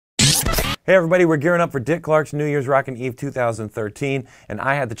Hey everybody, we're gearing up for Dick Clark's New Year's Rockin' Eve 2013, and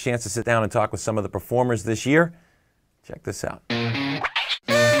I had the chance to sit down and talk with some of the performers this year. Check this out.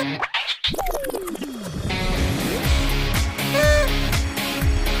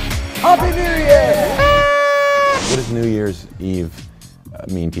 Happy New Year! What does New Year's Eve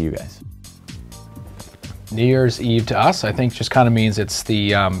mean to you guys? New Year's Eve to us, I think, just kind of means it's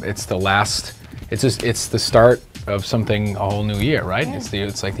the start of something, a whole new year, right? Yeah.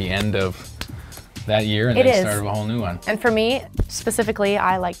 It's like the end of that year and the start of a whole new one. And for me, specifically,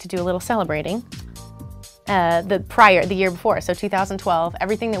 I like to do a little celebrating. The year before, so 2012,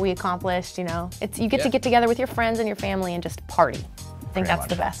 everything that we accomplished, you know, you get to get together with your friends and your family and just party. I think that's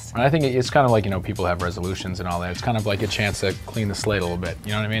the best. And I think it's kind of like, you know, people have resolutions and all that. It's kind of like a chance to clean the slate a little bit.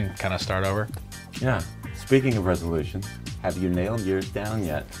 You know what I mean? Kind of start over. Yeah. Speaking of resolutions, have you nailed yours down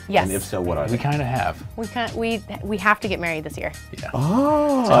yet? Yes. And if so, what are they? We kind of have. We have to get married this year. Yeah.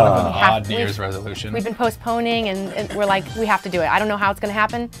 Oh. It's kind of an odd New Year's resolution. We've been postponing and we're like, we have to do it. I don't know how it's going to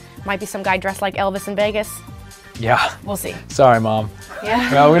happen. Might be some guy dressed like Elvis in Vegas. Yeah. We'll see. Sorry, Mom.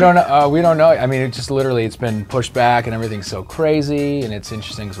 Yeah. Well, we don't know. I mean, it just literally, it's been pushed back and everything's so crazy, and it's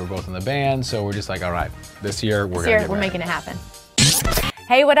interesting because we're both in the band, so we're just like, all right, this year we're making it happen.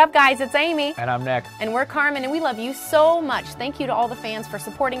 Hey, what up, guys? It's Amy. And I'm Nick. And we're Karmin, and we love you so much. Thank you to all the fans for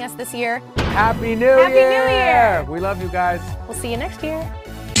supporting us this year. Happy New Year! Happy New Year! We love you guys. We'll see you next year.